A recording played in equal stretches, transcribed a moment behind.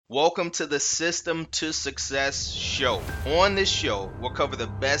Welcome to the System to Success show. On this show, we'll cover the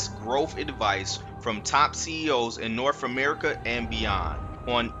best growth advice from top CEOs in North America and beyond.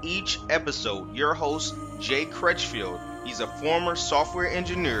 On each episode, your host, Jay Crutchfield, he's a former software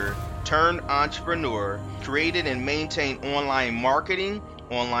engineer turned entrepreneur, created and maintained online marketing,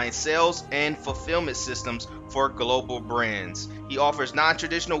 online sales, and fulfillment systems for global brands. He offers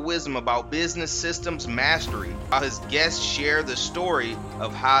non-traditional wisdom about business systems mastery, while his guests share the story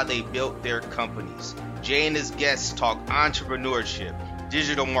of how they built their companies. Jay and his guests talk entrepreneurship,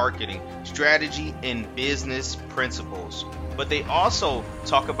 digital marketing, strategy, and business principles. But they also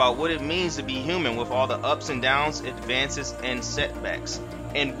talk about what it means to be human with all the ups and downs, advances, and setbacks.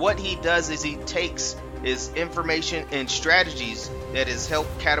 And what he does is he takes his information and strategies that has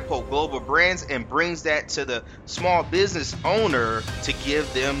helped catapult global brands and brings that to the small business owner to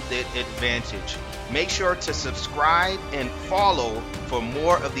give them that advantage. Make sure to subscribe and follow for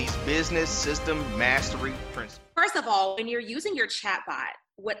more of these business system mastery principles. First of all, when you're using your chatbot,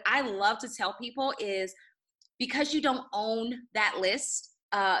 what I love to tell people is because you don't own that list,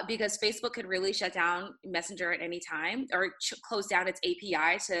 because Facebook could really shut down Messenger at any time or close down its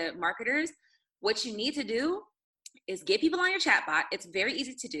API to marketers, what you need to do is get people on your chatbot. It's very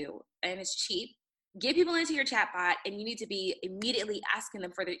easy to do and it's cheap. Get people into your chatbot and you need to be immediately asking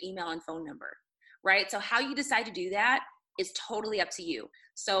them for their email and phone number, right? So how you decide to do that is totally up to you.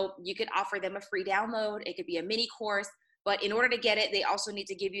 So you could offer them a free download. It could be a mini course, but in order to get it, they also need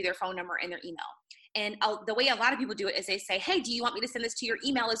to give you their phone number and their email. And the way a lot of people do it is they say, hey, do you want me to send this to your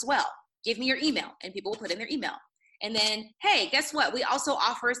email as well? Give me your email. And people will put in their email. And then, hey, guess what? We also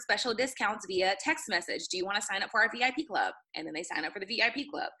offer special discounts via text message. Do you want to sign up for our VIP club? And then they sign up for the VIP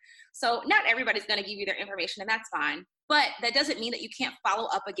club. So not everybody's going to give you their information, and that's fine. But that doesn't mean that you can't follow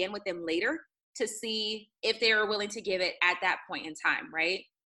up again with them later to see if they are willing to give it at that point in time, right?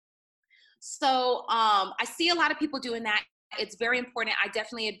 So I see a lot of people doing that. It's very important. I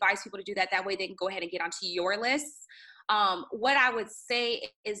definitely advise people to do that. That way they can go ahead and get onto your lists. What I would say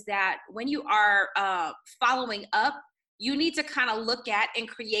is that when you are following up, you need to kind of look at and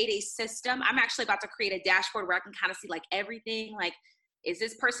create a system. I'm actually about to create a dashboard where I can kind of see like everything. Like, is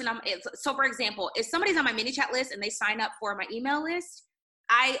this person so for example, if somebody's on my mini chat list and they sign up for my email list,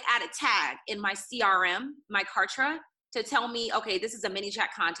 I add a tag in my CRM, my Kartra, to tell me, okay, this is a mini chat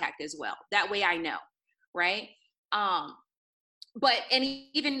contact as well. That way I know, right? But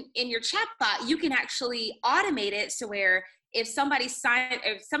even in your chatbot, you can actually automate it so where if somebody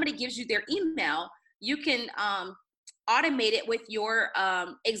gives you their email, you can automate it with your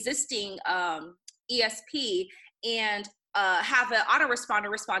existing ESP and have an autoresponder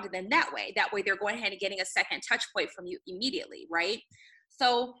respond to them that way. That way they're going ahead and getting a second touch point from you immediately, right?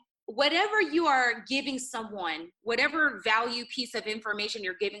 So whatever you are giving someone, whatever value piece of information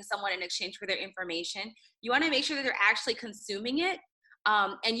you're giving someone in exchange for their information, you want to make sure that they're actually consuming it.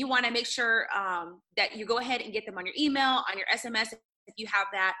 And you want to make sure that you go ahead and get them on your email, on your SMS, if you have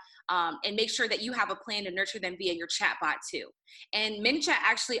that, and make sure that you have a plan to nurture them via your chatbot too. And ManyChat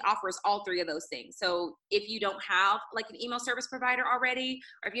actually offers all three of those things. So if you don't have like an email service provider already,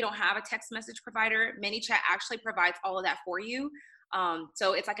 or if you don't have a text message provider, ManyChat actually provides all of that for you.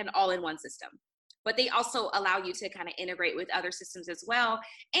 So it's like an all-in-one system, but they also allow you to kind of integrate with other systems as well.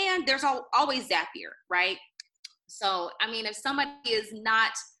 And there's always Zapier, right? So, I mean, if somebody is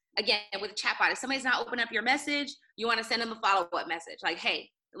not, again, with a chatbot, if somebody's not opening up your message, you want to send them a follow-up message like, hey,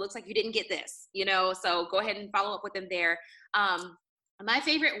 it looks like you didn't get this, so go ahead and follow up with them there. My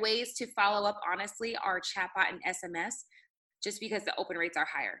favorite ways to follow up, honestly, are chatbot and SMS, just because the open rates are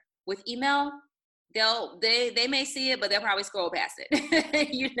higher. With email, they may see it, but they'll probably scroll past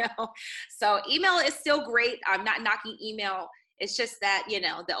it, So email is still great. I'm not knocking email. It's just that,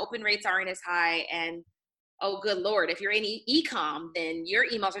 the open rates aren't as high. And oh, good Lord, if you're in e-com, then your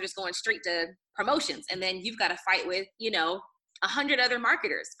emails are just going straight to promotions. And then you've got to fight with, 100 other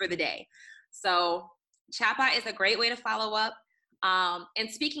marketers for the day. So chatbot is a great way to follow up.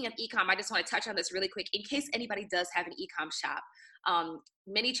 And speaking of e-com, I just want to touch on this really quick in case anybody does have an e-com shop.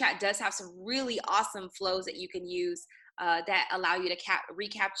 ManyChat does have some really awesome flows that you can use that allow you to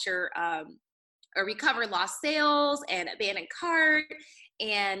recapture or recover lost sales and abandoned cart.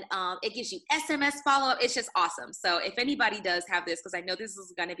 And it gives you SMS follow-up. It's just awesome. So if anybody does have this, because I know this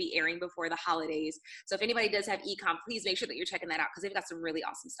is going to be airing before the holidays. So if anybody does have e-com, please make sure that you're checking that out because they've got some really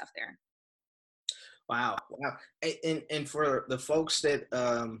awesome stuff there. Wow. And for the folks that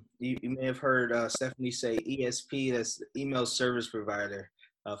you may have heard Stephanie say ESP, that's email service provider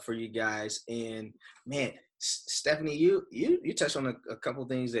for you guys. And man, Stephanie, you touched on a couple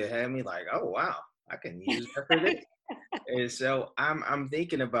things that had me like, oh wow, I can use that for this. And so I'm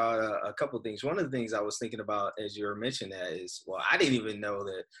thinking about a couple of things. One of the things I was thinking about as you were mentioning that is, well, I didn't even know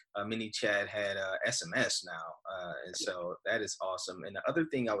that ManyChat had SMS now, and so that is awesome. And the other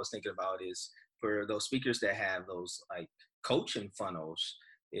thing I was thinking about is for those speakers that have those like coaching funnels,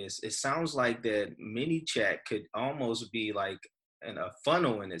 is it sounds like that ManyChat could almost be like a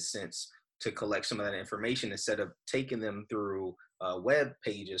funnel in a sense to collect some of that information instead of taking them through web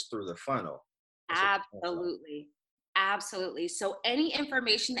pages through the funnel. That's what it sounds like. Absolutely. Absolutely. So any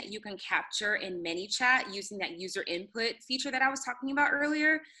information that you can capture in ManyChat using that user input feature that I was talking about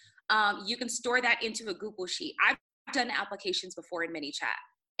earlier, you can store that into a Google Sheet. I've done applications before in ManyChat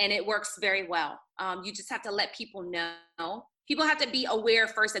and it works very well. You just have to let people know. People have to be aware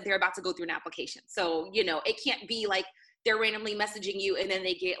first that they're about to go through an application. So, it can't be like they're randomly messaging you and then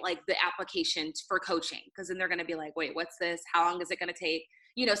they get like the application for coaching, because then they're going to be like, wait, what's this? How long is it going to take?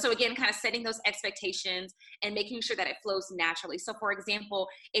 So again, kind of setting those expectations and making sure that it flows naturally. So for example,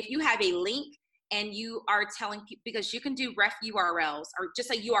 if you have a link and you are telling people, because you can do ref URLs or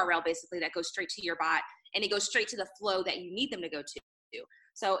just a URL basically that goes straight to your bot and it goes straight to the flow that you need them to go to.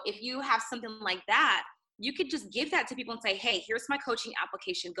 So if you have something like that, you could just give that to people and say, hey, here's my coaching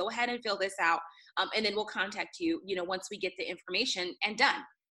application. Go ahead and fill this out. And then we'll contact you, once we get the information, and done.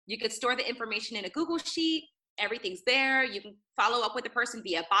 You could store the information in a Google Sheet. Everything's there. You can follow up with the person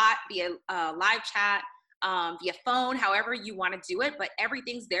via bot, via live chat, via phone, however you want to do it, but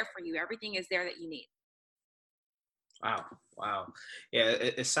everything's there for you. Everything is there that you need. Wow. Wow. Yeah,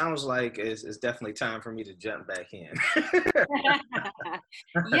 it sounds like it's definitely time for me to jump back in.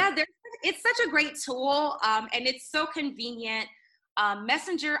 Yeah, it's such a great tool, and it's so convenient.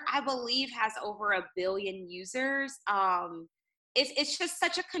 Messenger, I believe, has over 1 billion users. It's just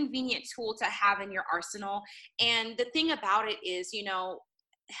such a convenient tool to have in your arsenal. And the thing about it is, email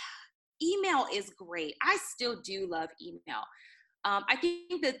is great. I still do love email. I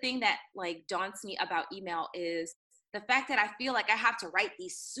think the thing that like daunts me about email is the fact that I feel like I have to write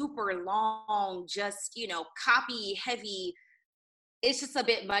these super long, just, copy heavy. It's just a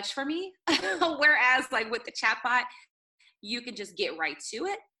bit much for me. Whereas like with the chatbot, you can just get right to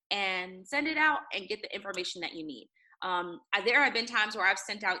it and send it out and get the information that you need. There have been times where I've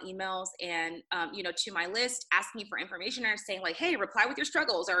sent out emails and, to my list asking for information or saying like, hey, reply with your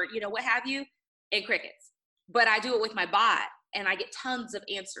struggles or, what have you, and crickets. But I do it with my bot and I get tons of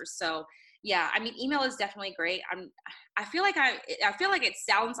answers. So yeah, I mean, email is definitely great. I feel like it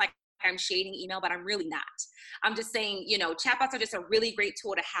sounds like I'm shading email, but I'm really not. I'm just saying, chatbots are just a really great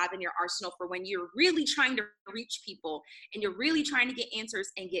tool to have in your arsenal for when you're really trying to reach people and you're really trying to get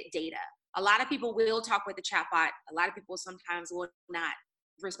answers and get data. A lot of people will talk with the chatbot. A lot of people sometimes will not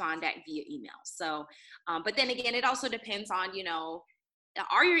respond back via email. So, but then again, it also depends on,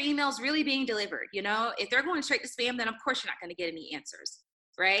 are your emails really being delivered? If they're going straight to spam, then of course you're not going to get any answers,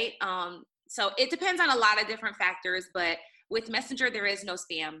 right? So it depends on a lot of different factors, but with Messenger, there is no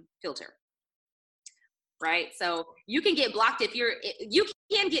spam filter, right? So you can get blocked let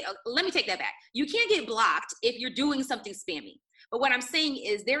me take that back. You can get blocked if you're doing something spammy. But what I'm saying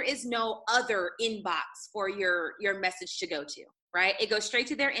is there is no other inbox for your message to go to, right? It goes straight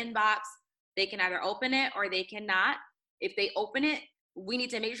to their inbox. They can either open it or they cannot. If they open it, we need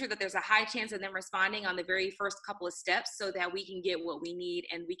to make sure that there's a high chance of them responding on the very first couple of steps so that we can get what we need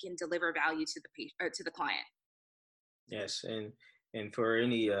and we can deliver value to the patient or to the client. Yes, and for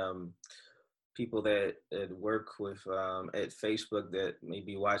any people that work with at Facebook that may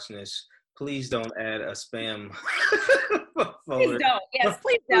be watching this, please don't add a spam folder. Please don't. Yes,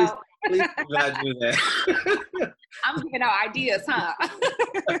 please don't. Please do not do that. I'm giving out ideas, huh?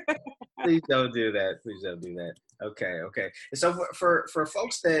 Please don't do that. Please don't do that. Okay. And so for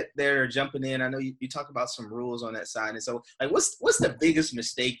folks that they're jumping in, I know you talk about some rules on that side. And so like, what's the biggest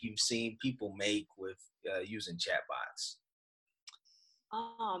mistake you've seen people make with using chatbots?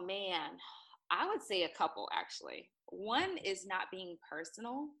 Oh man, I would say a couple actually. One is not being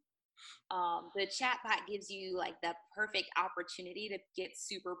personal. The chatbot gives you like the perfect opportunity to get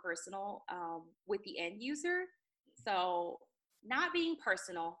super personal with the end user. So not being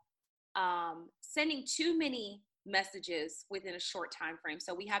personal, sending too many messages within a short time frame.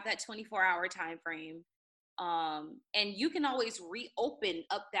 So we have that 24-hour time frame. And you can always reopen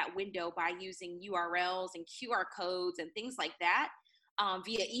up that window by using URLs and QR codes and things like that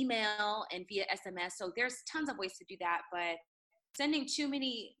via email and via SMS. So there's tons of ways to do that, but sending too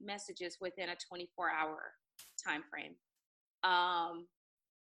many messages within a 24-hour time frame.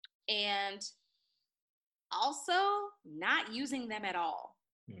 And also not using them at all.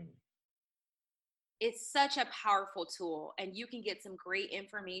 It's such a powerful tool and you can get some great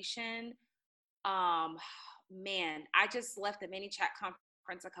information man, I just left the ManyChat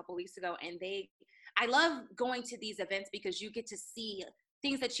conference a couple weeks ago, and I love going to these events because you get to see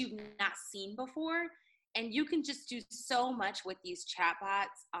things that you've not seen before, and you can just do so much with these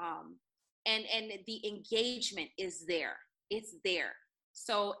chatbots. And the engagement is there. It's there.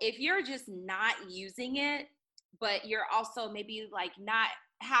 So if you're just not using it, but you're also maybe like not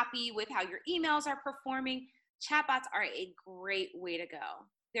happy with how your emails are performing, chatbots are a great way to go.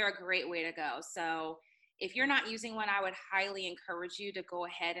 They're a great way to go. So if you're not using one, I would highly encourage you to go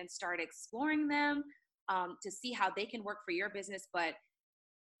ahead and start exploring them, to see how they can work for your business. But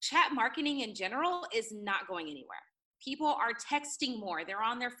chat marketing in general is not going anywhere. People are texting more. They're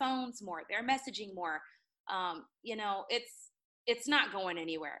on their phones more. They're messaging more. It's not going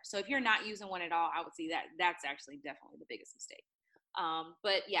anywhere. So if you're not using one at all, I would see that that's actually definitely the biggest mistake.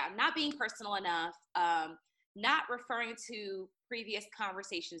 But yeah, not being personal enough, not referring to previous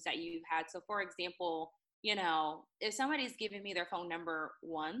conversations that you've had. So for example, if somebody's giving me their phone number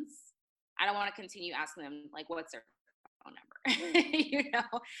once, I don't want to continue asking them, like, what's their phone number?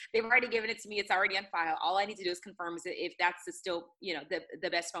 They've already given it to me. It's already on file. All I need to do is confirm if that's still, the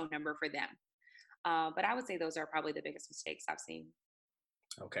best phone number for them. But I would say those are probably the biggest mistakes I've seen.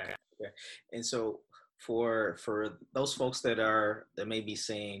 Okay. And so for those folks that may be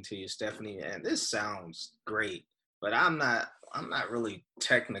saying to you, Stephanie, and this sounds great, but I'm not really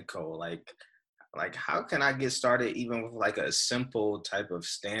technical. Like how can I get started even with like a simple type of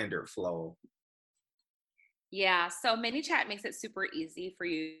standard flow? Yeah, so ManyChat makes it super easy for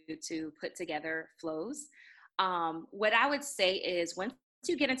you to put together flows. What I would say is once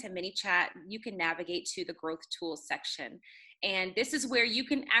you get into ManyChat, you can navigate to the growth tools section. And this is where you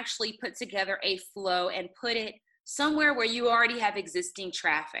can actually put together a flow and put it somewhere where you already have existing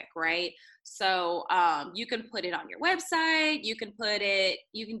traffic, right? So you can put it on your website, you can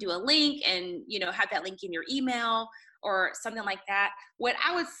do a link and, have that link in your email or something like that. What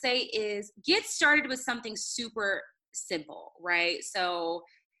I would say is get started with something super simple, right? So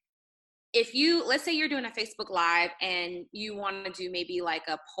let's say you're doing a Facebook Live and you want to do maybe like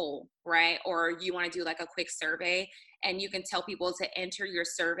a poll, right? Or you want to do like a quick survey, and you can tell people to enter your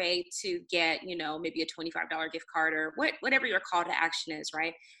survey to get, maybe a $25 gift card or whatever your call to action is,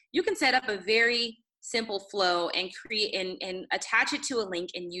 right? You can set up a very simple flow and create and attach it to a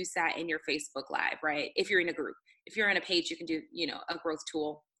link and use that in your Facebook Live, right? If you're in a group. If you're in a page, you can do, a growth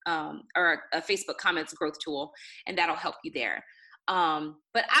tool or a Facebook comments growth tool, and that'll help you there.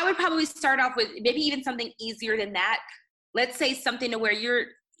 But I would probably start off with maybe even something easier than that. Let's say something to where you're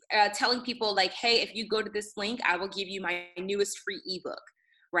telling people like, hey, if you go to this link, I will give you my newest free ebook,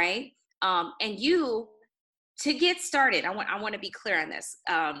 right? And to get started, I want to be clear on this.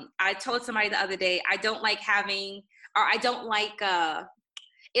 I told somebody the other day,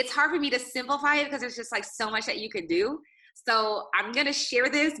 it's hard for me to simplify it because there's just like so much that you could do. So I'm going to share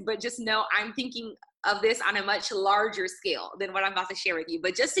this, but just know I'm thinking of this on a much larger scale than what I'm about to share with you.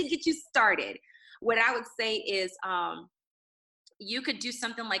 But just to get you started, what I would say is you could do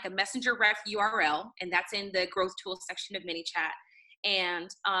something like a messenger ref URL, and that's in the growth tools section of ManyChat. And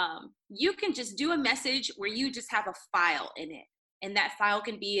you can just do a message where you just have a file in it. And that file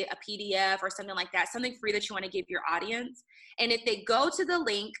can be a PDF or something like that, something free that you want to give your audience. And if they go to the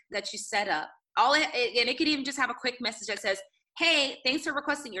link that you set up, and it could even just have a quick message that says, hey, thanks for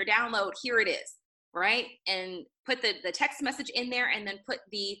requesting your download. Here it is, right? And put the text message in there and then put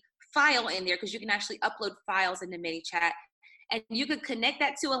the file in there because you can actually upload files into ManyChat. And you could connect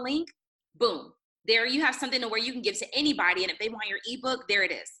that to a link. Boom. There you have something to where you can give to anybody. And if they want your ebook, there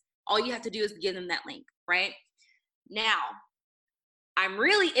it is. All you have to do is give them that link, right? Now, I'm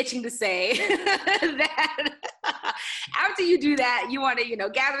really itching to say that after you do that, you want to,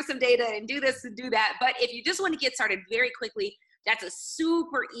 gather some data and do this and do that. But if you just want to get started very quickly, that's a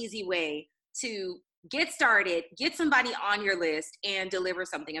super easy way to get started, get somebody on your list, and deliver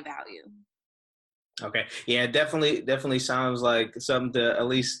something of value. Okay. Yeah, definitely sounds like something to at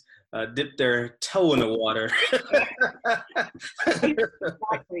least dip their toe in the water.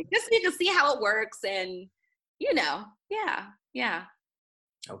 Exactly. Just so you can see how it works and, yeah.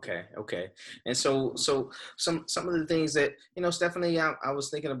 Okay. And so some of the things that, Stephanie, I was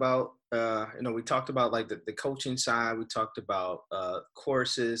thinking about, we talked about like the coaching side, we talked about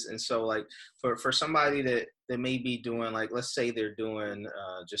courses. And so like for somebody that may be doing, like, let's say they're doing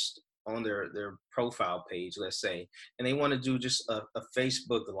just on their profile page, let's say, and they want to do just a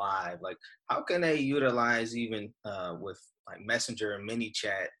Facebook Live, like how can they utilize even with like Messenger and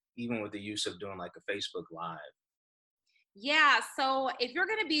ManyChat, even with the use of doing like a Facebook Live? Yeah, so if you're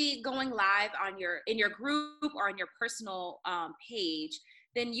going to be going live in your group or on your personal page,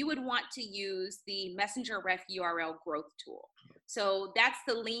 then you would want to use the Messenger Ref URL growth tool. So that's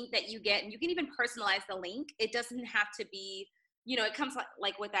the link that you get, and you can even personalize the link. It doesn't have to be, you know, it comes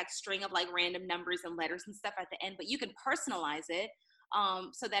like with that string of like random numbers and letters and stuff at the end, but you can personalize it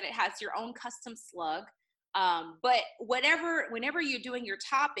so that it has your own custom slug. But whenever you're doing your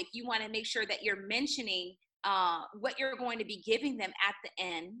topic, you want to make sure that you're mentioning what you're going to be giving them at the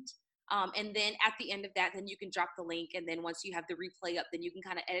end. And then at the end of that, then you can drop the link. And then once you have the replay up, then you can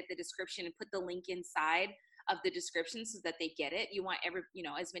kind of edit the description and put the link inside of the description so that they get it. You want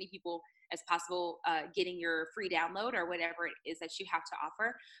as many people as possible getting your free download or whatever it is that you have to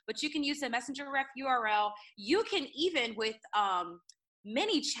offer. But you can use the Messenger Ref URL. You can even with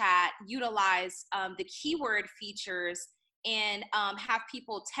ManyChat utilize the keyword features and have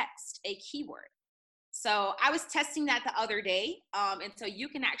people text a keyword. So I was testing that the other day. And so you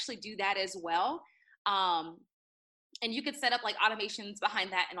can actually do that as well. And you could set up like automations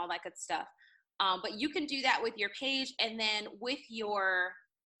behind that and all that good stuff. But you can do that with your page, and then with your,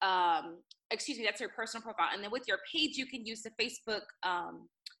 that's your personal profile. And then with your page, you can use the Facebook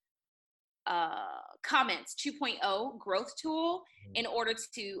comments 2.0 growth tool in order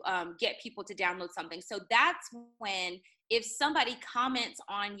to get people to download something. So that's when, if somebody comments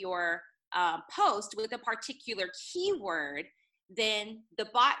on your post with a particular keyword, then the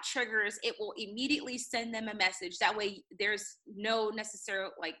bot triggers, it will immediately send them a message. That way there's no necessary,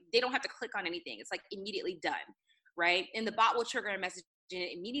 like they don't have to click on anything. It's like immediately done, right? And the bot will trigger a message and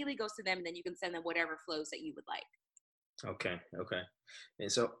it immediately goes to them, and then you can send them whatever flows that you would like. Okay. And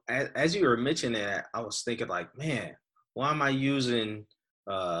so as you were mentioning that, I was thinking like, man, why am I using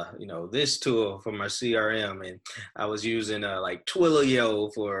this tool for my CRM, and I was using like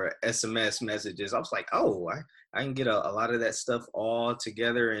Twilio for SMS messages. I was like, oh, I can get a lot of that stuff all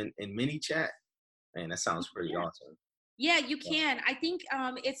together in ManyChat. Man, that sounds pretty awesome. Yeah, you can. I think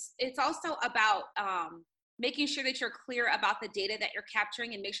it's also about making sure that you're clear about the data that you're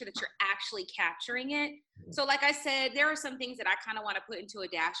capturing and make sure that you're actually capturing it. So like I said, there are some things that I kind of want to put into a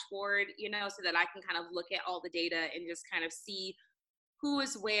dashboard, so that I can kind of look at all the data and just kind of see who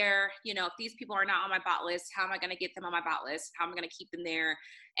is where, if these people are not on my bot list, how am I going to get them on my bot list? How am I going to keep them there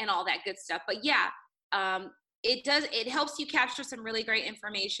and all that good stuff? But yeah, it helps you capture some really great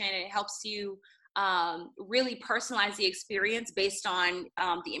information. It helps you really personalize the experience based on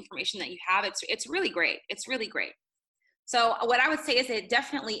the information that you have. It's really great. It's really great. So what I would say is it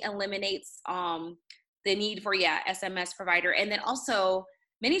definitely eliminates the need for, SMS provider. And then also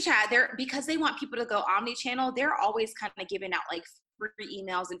ManyChat, because they want people to go omni-channel, they're always kind of giving out like free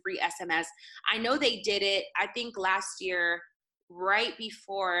emails and free SMS. I know they did it, I think last year, right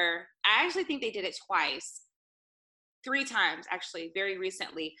before, I actually think they did it three times actually, very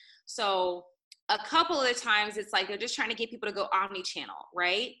recently. So a couple of the times it's like they're just trying to get people to go omni-channel,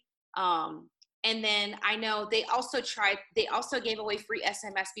 right? And then I know they also gave away free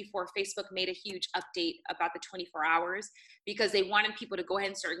SMS before Facebook made a huge update about the 24 hours because they wanted people to go ahead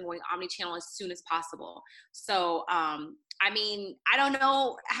and start going omni-channel as soon as possible. So, I don't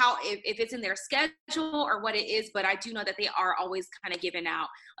know if it's in their schedule or what it is, but I do know that they are always kind of giving out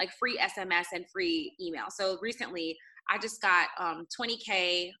like free SMS and free email. So recently I just got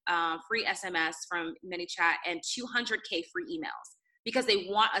 20K free SMS from ManyChat and 200K free emails, because they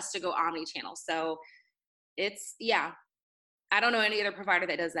want us to go omni-channel. So I don't know any other provider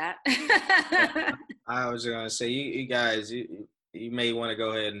that does that. I was going to say, you guys, you may want to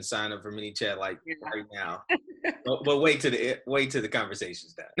go ahead and sign up for ManyChat right now. but wait till the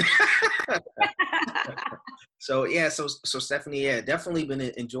conversation's done. So Stephanie, definitely been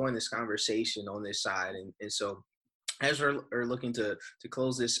enjoying this conversation on this side. And so as we're looking to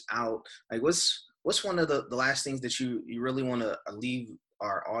close this out, like what's one of the last things that you really want to leave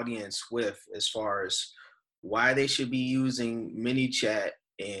our audience with as far as why they should be using ManyChat?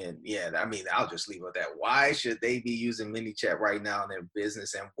 And I'll just leave it at that. Why should they be using ManyChat right now in their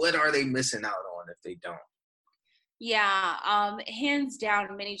business, and what are they missing out on if they don't? Yeah, hands down,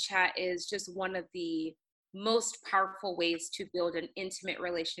 ManyChat is just one of the most powerful ways to build an intimate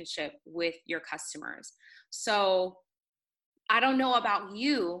relationship with your customers. So I don't know about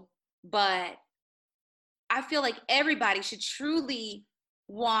you, but I feel like everybody should truly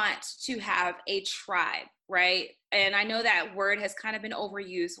want to have a tribe, right? And I know that word has kind of been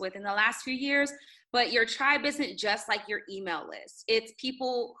overused within the last few years, but your tribe isn't just like your email list. It's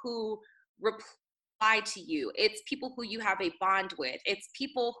people who reply to you. It's people who you have a bond with. It's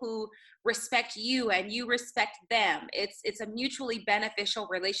people who respect you and you respect them. It's a mutually beneficial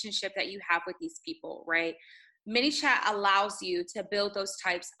relationship that you have with these people, right? ManyChat allows you to build those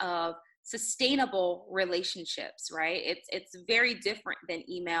types of sustainable relationships, right? It's very different than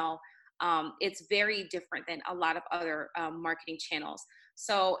email. It's very different than a lot of other marketing channels.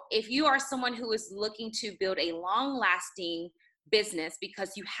 So if you are someone who is looking to build a long-lasting business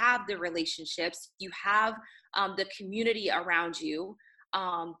because you have the relationships, you have the community around you,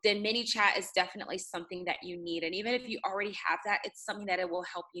 then ManyChat is definitely something that you need. And even if you already have that, it's something that it will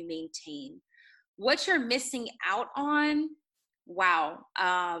help you maintain. What you're missing out on, wow,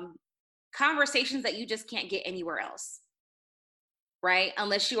 conversations that you just can't get anywhere else, right?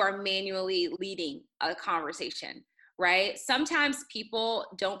 Unless you are manually leading a conversation, right? Sometimes people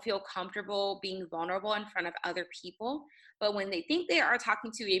don't feel comfortable being vulnerable in front of other people, but when they think they are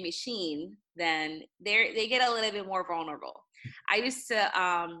talking to a machine, then they get a little bit more vulnerable. I used to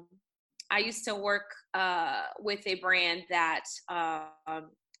work with a brand that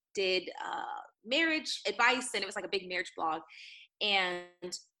did marriage advice, and it was like a big marriage blog, and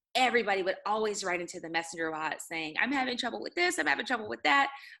everybody would always write into the messenger bot saying, I'm having trouble with this, I'm having trouble with that.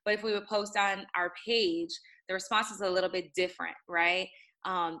 But if we would post on our page, the response was a little bit different, right?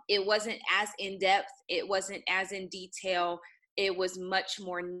 It wasn't as in-depth, it wasn't as in detail, it was much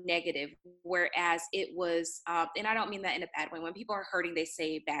more negative. Whereas it was, and I don't mean that in a bad way, when people are hurting, they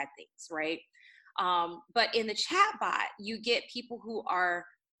say bad things, right? But in the chat bot, you get people who are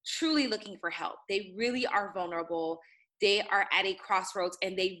truly looking for help. They really are vulnerable. They are at a crossroads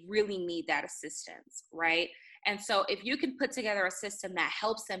and they really need that assistance, right? And so if you can put together a system that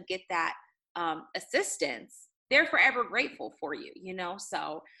helps them get that assistance, they're forever grateful for you, you know?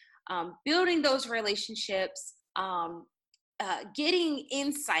 So building those relationships, getting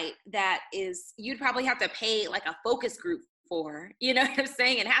insight that is, you'd probably have to pay like a focus group for, you know what I'm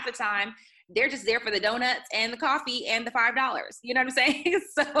saying? And half the time, they're just there for the donuts and the coffee and the $5, you know what I'm saying?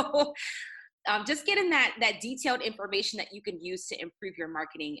 So just getting that detailed information that you can use to improve your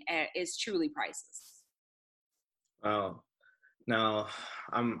marketing is truly priceless. Oh, no,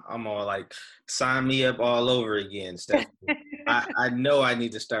 I'm all like, sign me up all over again, Stephanie. I know I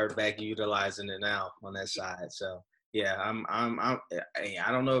need to start back utilizing it now on that side. So yeah, I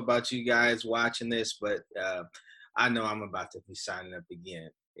don't know about you guys watching this, but I know I'm about to be signing up again,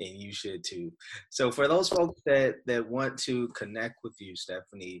 and you should too. So for those folks that want to connect with you,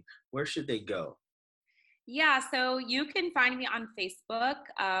 Stephanie, where should they go? Yeah, so you can find me on Facebook.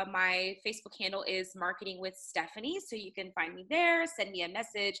 My Facebook handle is Marketing with Stephanie. So you can find me there, send me a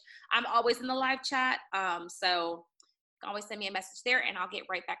message. I'm always in the live chat. So you can always send me a message there and I'll get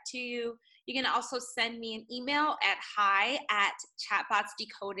right back to you. You can also send me an email at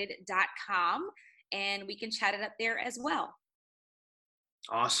hi@chatbotsdecoded.com and we can chat it up there as well.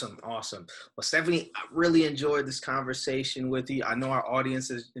 Awesome. Well, Stephanie, I really enjoyed this conversation with you. I know our audience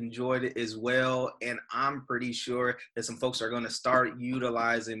has enjoyed it as well. And I'm pretty sure that some folks are going to start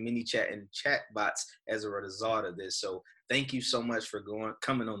utilizing ManyChat and chatbots as a result of this. So thank you so much for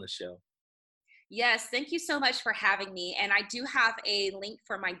coming on the show. Yes, thank you so much for having me. And I do have a link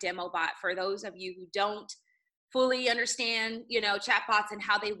for my demo bot for those of you who don't fully understand, you know, chatbots and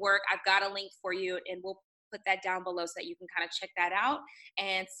how they work. I've got a link for you and we'll put that down below so that you can kind of check that out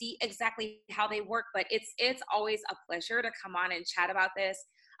and see exactly how they work. But it's always a pleasure to come on and chat about this.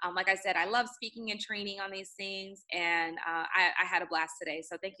 Like I said, I love speaking and training on these things, and I had a blast today.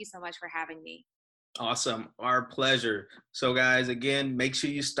 So thank you so much for having me. Awesome. Our pleasure. So guys, again, make sure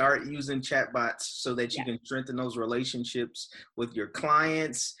you start using chatbots so that you can strengthen those relationships with your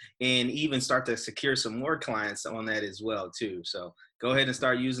clients and even start to secure some more clients on that as well too. So go ahead and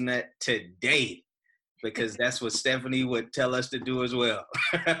start using that today, because that's what Stephanie would tell us to do as well.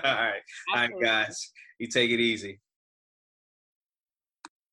 All right, guys, you take it easy.